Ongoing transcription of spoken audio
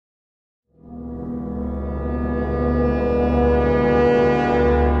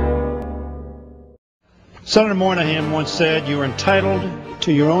Senator Moynihan once said, "You are entitled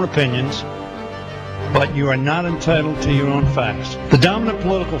to your own opinions, but you are not entitled to your own facts." The dominant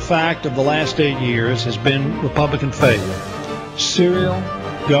political fact of the last 8 years has been Republican failure. Serial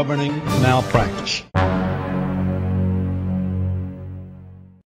governing malpractice.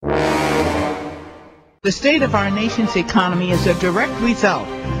 The state of our nation's economy is a direct result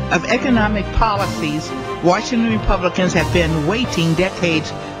of economic policies Washington Republicans have been waiting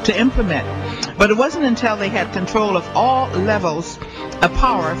decades to implement. But it wasn't until they had control of all levels of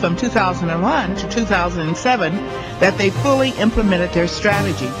power from 2001 to 2007 that they fully implemented their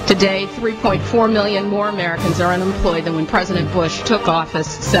strategy. Today, 3.4 million more Americans are unemployed than when President Bush took office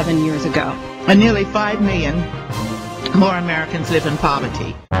 7 years ago. And nearly 5 million more Americans live in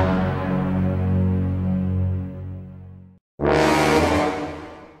poverty.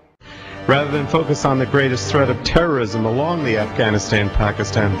 Rather than focus on the greatest threat of terrorism along the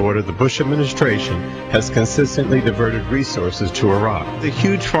Afghanistan-Pakistan border, the Bush administration has consistently diverted resources to Iraq. The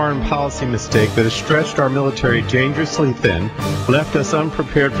huge foreign policy mistake that has stretched our military dangerously thin, left us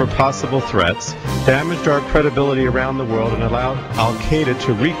unprepared for possible threats, damaged our credibility around the world, and allowed al-Qaeda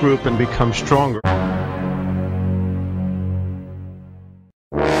to regroup and become stronger.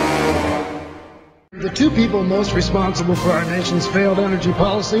 The two people most responsible for our nation's failed energy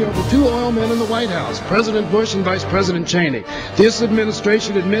policy are the two oil men in the White House, President Bush and Vice President Cheney. This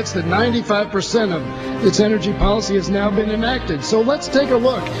administration admits that 95% of its energy policy has now been enacted. So let's take a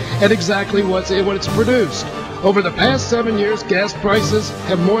look at exactly what it's produced. Over the past 7 years, gas prices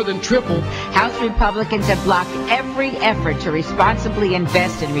have more than tripled. House Republicans have blocked every effort to responsibly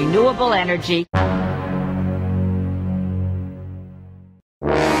invest in renewable energy.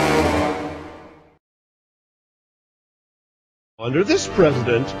 Under this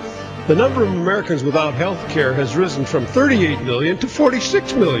president, the number of Americans without health care has risen from 38 million to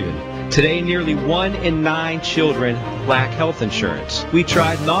 46 million. Today, nearly 1 in 9 children lack health insurance. We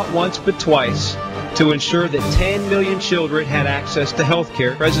tried not once but twice to ensure that 10 million children had access to health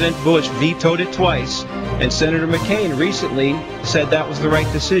care. President Bush vetoed it twice, and Senator McCain recently said that was the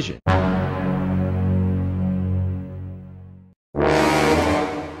right decision.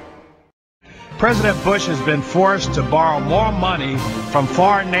 President Bush has been forced to borrow more money from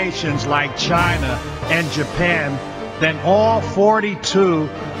foreign nations like China and Japan than all 42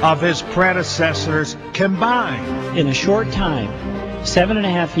 of his predecessors combined. In a short time,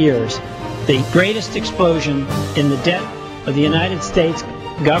 7.5 years, the greatest explosion in the debt of the United States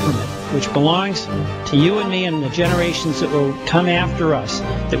government, which belongs to you and me and the generations that will come after us,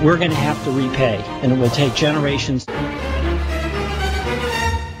 that we're going to have to repay, and it will take generations.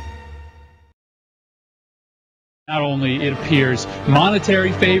 Not only, it appears,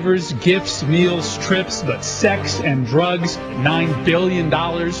 monetary favors, gifts, meals, trips, but sex and drugs. $9 billion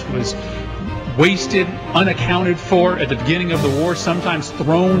was wasted, unaccounted for at the beginning of the war, sometimes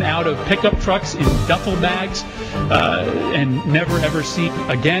thrown out of pickup trucks in duffel bags and never ever seen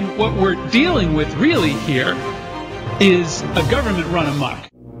again. What we're dealing with really here is a government run amok,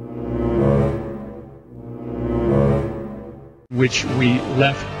 which we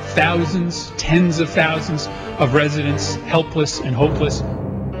left thousands, tens of thousands of residents helpless and hopeless.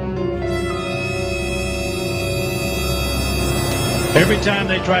 Every time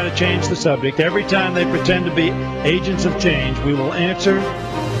they try to change the subject, every time they pretend to be agents of change, we will answer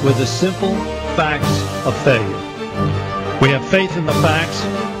with the simple facts of failure. We have faith in the facts.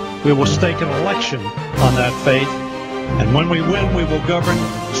 We will stake an election on that faith. And when we win, we will govern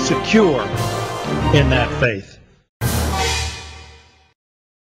secure in that faith.